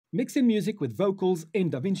Mixing music with vocals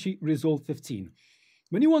in Davinci Resolve 15.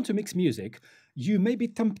 When you want to mix music, you may be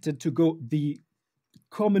tempted to go the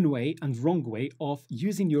common way and wrong way of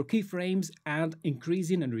using your keyframes and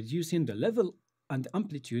increasing and reducing the level and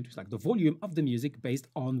amplitude, like the volume of the music, based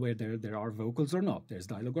on whether there are vocals or not, there's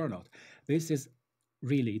dialogue or not. This is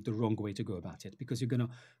really the wrong way to go about it, because you're going to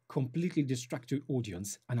completely distract your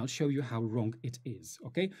audience, and I'll show you how wrong it is.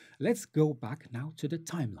 Okay, let's go back now to the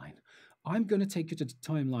timeline. I'm going to take you to the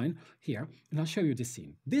timeline here, and I'll show you this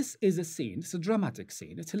scene. This is a scene, it's a dramatic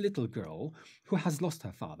scene. It's a little girl who has lost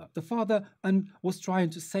her father. The father was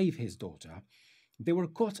trying to save his daughter. They were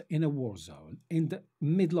caught in a war zone in the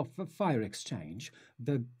middle of a fire exchange.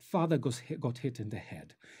 The father got hit in the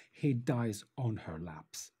head. He dies on her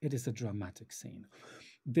laps. It is a dramatic scene.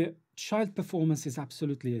 The child performance is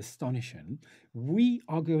absolutely astonishing. We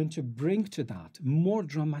are going to bring to that more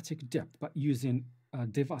dramatic depth by using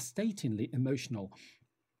devastatingly emotional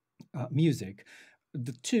music.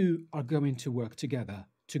 The two are going to work together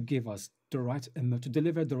to give us the right to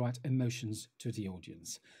deliver the right emotions to the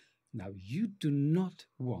audience. Now, you do not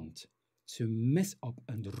want to mess up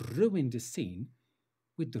and ruin the scene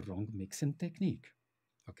with the wrong mixing technique.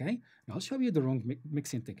 Okay, and I'll show you the wrong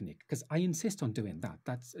mixing technique, because I insist on doing that.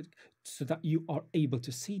 That's so that you are able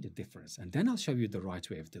to see the difference, and then I'll show you the right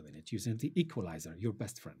way of doing it using the equalizer, your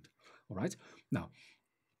best friend. All right, now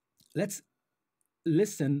let's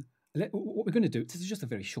listen. What we're going to do, this is just a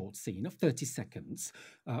very short scene of 30 seconds.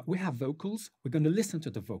 We have vocals. We're going to listen to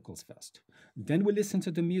the vocals first. Then we listen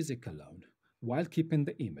to the music alone while keeping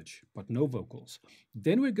the image, but no vocals.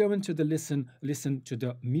 Then we're going to listen to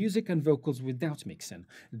the music and vocals without mixing.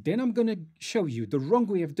 Then I'm going to show you the wrong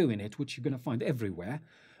way of doing it, which you're going to find everywhere.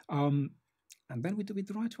 And then we do it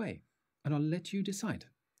the right way. And I'll let you decide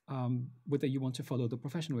whether you want to follow the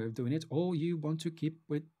professional way of doing it or you want to keep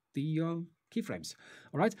with the keyframes.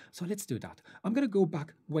 All right, so let's do that. I'm going to go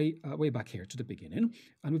back way back here to the beginning,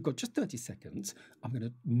 and we've got just 30 seconds. I'm going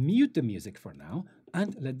to mute the music for now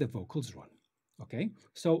and let the vocals run. Okay,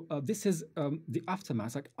 so this is the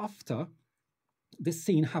aftermath, like after this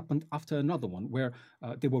scene happened after another one where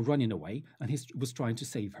they were running away and he was trying to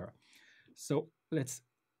save her. So let's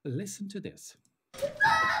listen to this.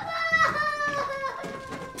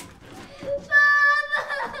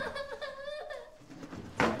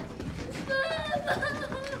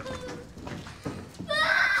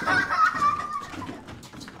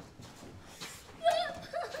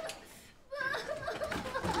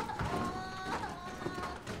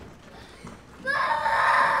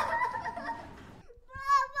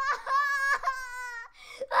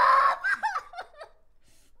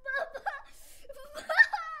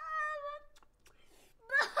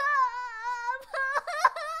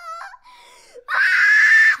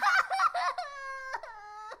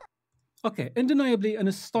 Okay, undeniably an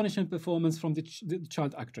astonishing performance from the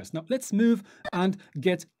child actress. Now let's move and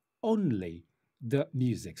get only the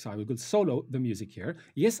music. So I will go solo the music here.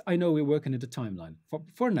 Yes, I know we're working at the timeline.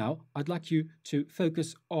 For now, I'd like you to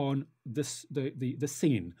focus on this the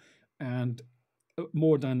scene and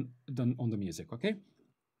more than on the music. Okay.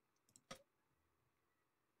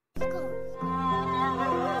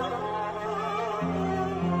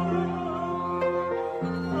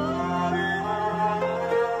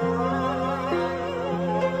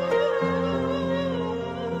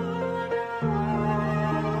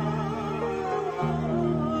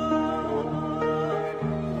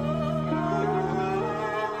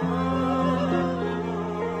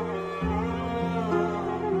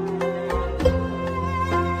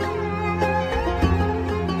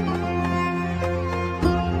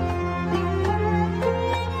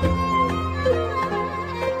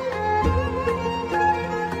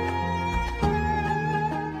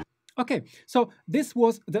 Okay, so this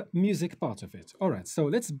was the music part of it. All right, so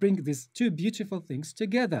let's bring these two beautiful things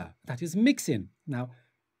together. That is mixing. Now,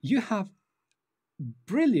 you have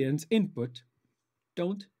brilliant input.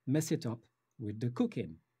 Don't mess it up with the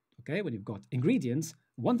cooking. Okay, when you've got ingredients,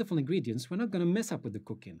 wonderful ingredients, we're not going to mess up with the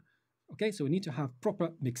cooking. Okay, so we need to have proper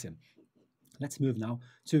mixing. Let's move now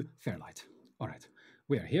to Fairlight. All right,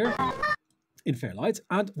 we are here in Fairlight,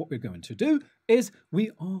 and what we're going to do is we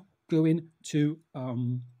are going to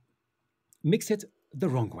mix it the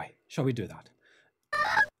wrong way. Shall we do that?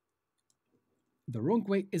 The wrong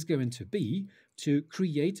way is going to be to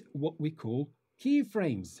create what we call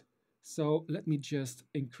keyframes. So let me just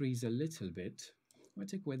increase a little bit. I'll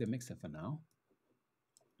take away the mixer for now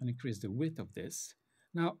and increase the width of this.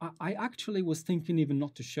 Now, I actually was thinking even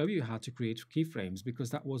not to show you how to create keyframes, because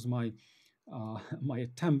that was my my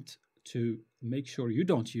attempt to make sure you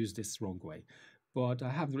don't use this wrong way. But I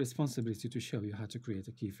have the responsibility to show you how to create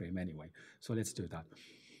a keyframe anyway. So let's do that.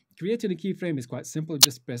 Creating a keyframe is quite simple.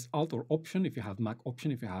 Just press Alt or Option if you have Mac,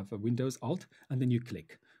 Option if you have a Windows, Alt, and then you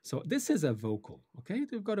click. So this is a vocal, okay?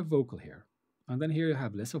 We've got a vocal here. And then here you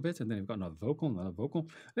have less of it, and then you've got another vocal, another vocal.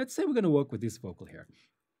 Let's say we're going to work with this vocal here.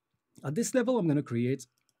 At this level, I'm going to create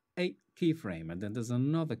a keyframe, and then there's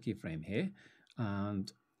another keyframe here.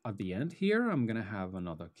 And at the end here, I'm going to have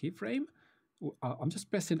another keyframe. I'm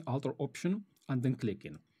just pressing Alt or Option and then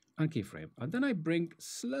clicking and keyframe. And then I bring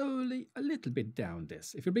slowly a little bit down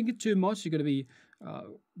this. If you bring it too much, you're going to be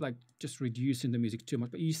like just reducing the music too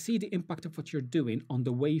much. But you see the impact of what you're doing on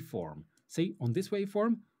the waveform. See, on this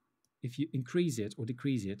waveform, if you increase it or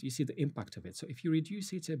decrease it, you see the impact of it. So if you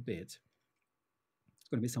reduce it a bit, it's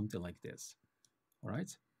going to be something like this. All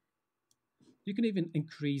right. You can even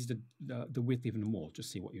increase the width even more to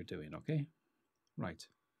see what you're doing. Okay. Right.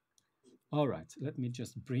 All right. Let me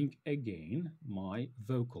just bring again my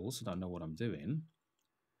vocals so that I know what I'm doing.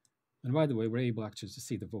 And by the way, we're able actually to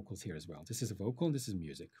see the vocals here as well. This is a vocal, this is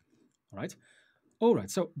music. All right. All right,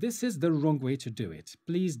 so this is the wrong way to do it.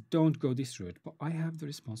 Please don't go this route, but I have the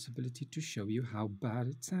responsibility to show you how bad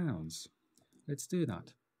it sounds. Let's do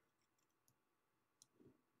that.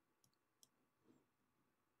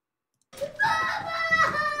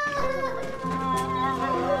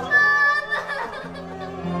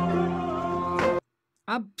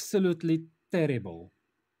 Absolutely terrible.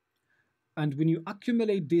 And when you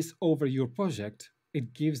accumulate this over your project,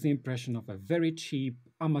 it gives the impression of a very cheap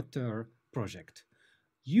amateur project.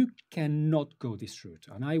 You cannot go this route,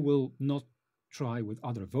 and I will not try with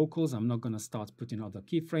other vocals. I'm not going to start putting other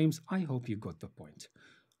keyframes. I hope you got the point.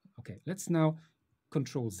 Okay, let's now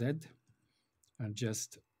Control Z and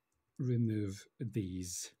just remove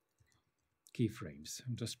these keyframes.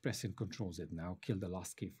 I'm just pressing Control Z now, kill the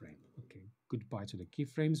last keyframe. Okay, goodbye to the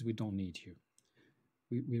keyframes. We don't need you.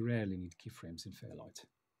 We rarely need keyframes in Fairlight.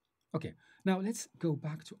 Okay, now let's go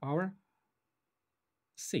back to our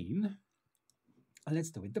scene. And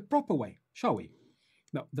let's do it the proper way, shall we?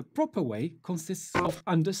 Now, the proper way consists of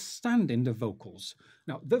understanding the vocals.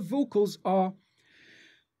 Now, the vocals are,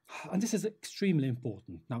 and this is extremely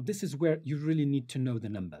important. Now, this is where you really need to know the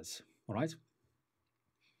numbers, all right?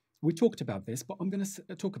 We talked about this, but I'm going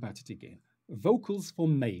to talk about it again. Vocals for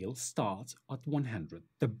male start at 100.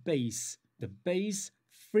 The bass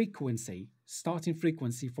frequency, starting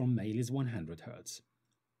frequency for male is 100 hertz,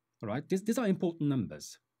 all right? These are important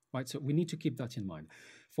numbers. Right, so we need to keep that in mind.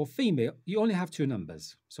 For female, you only have two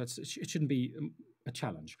numbers, so it shouldn't be a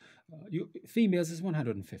challenge. Females is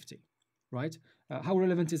 150, right? How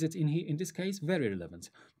relevant is it in this case? Very relevant.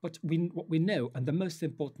 But what we know, and the most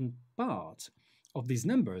important part of these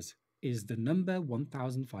numbers, is the number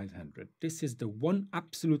 1,500. This is the one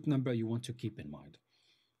absolute number you want to keep in mind.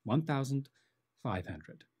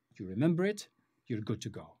 1,500. You remember it, you're good to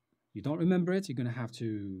go. You don't remember it, you're going to have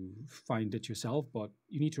to find it yourself, but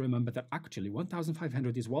you need to remember that actually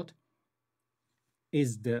 1,500 is what?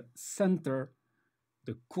 Is the center,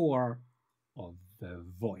 the core of the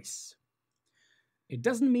voice. It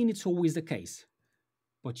doesn't mean it's always the case,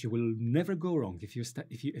 but you will never go wrong if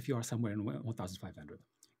you are somewhere in 1,500.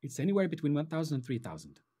 It's anywhere between 1,000 and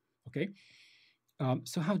 3,000, okay?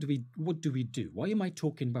 So what do we do? Why am I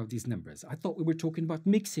talking about these numbers? I thought we were talking about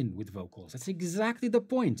mixing with vocals. That's exactly the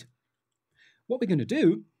point. What we're going to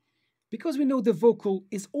do, because we know the vocal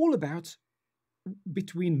is all about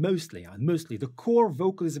mostly the core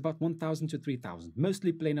vocal is about 1,000 to 3,000,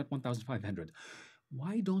 mostly playing at 1,500.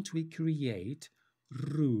 Why don't we create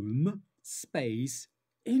room, space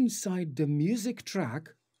inside the music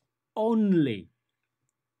track only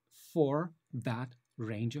for that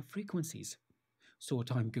range of frequencies? So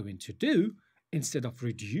what I'm going to do, instead of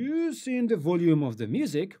reducing the volume of the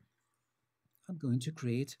music, I'm going to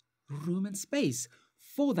create room and space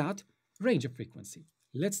for that range of frequency.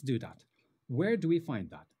 Let's do that. Where do we find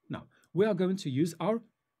that? Now, we are going to use our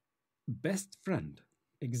best friend,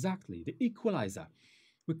 exactly, the equalizer.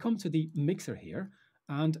 We come to the mixer here,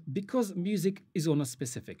 and because music is on a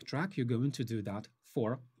specific track, you're going to do that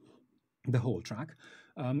for the whole track.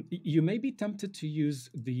 You may be tempted to use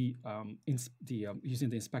using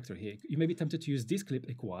the inspector here. You may be tempted to use this clip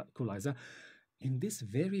equalizer. In this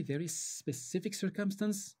very, very specific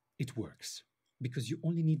circumstance, it works because you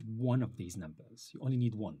only need one of these numbers. You only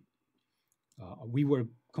need one. We were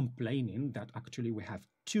complaining that actually we have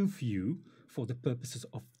too few for the purposes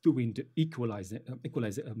of doing the equalizer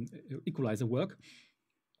work.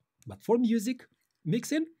 But for music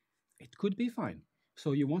mixing, it could be fine.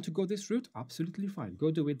 So you want to go this route? Absolutely fine.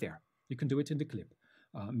 Go do it there. You can do it in the clip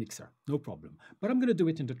mixer, no problem. But I'm going to do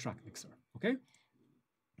it in the track mixer, okay?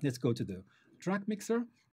 Let's go to the track mixer.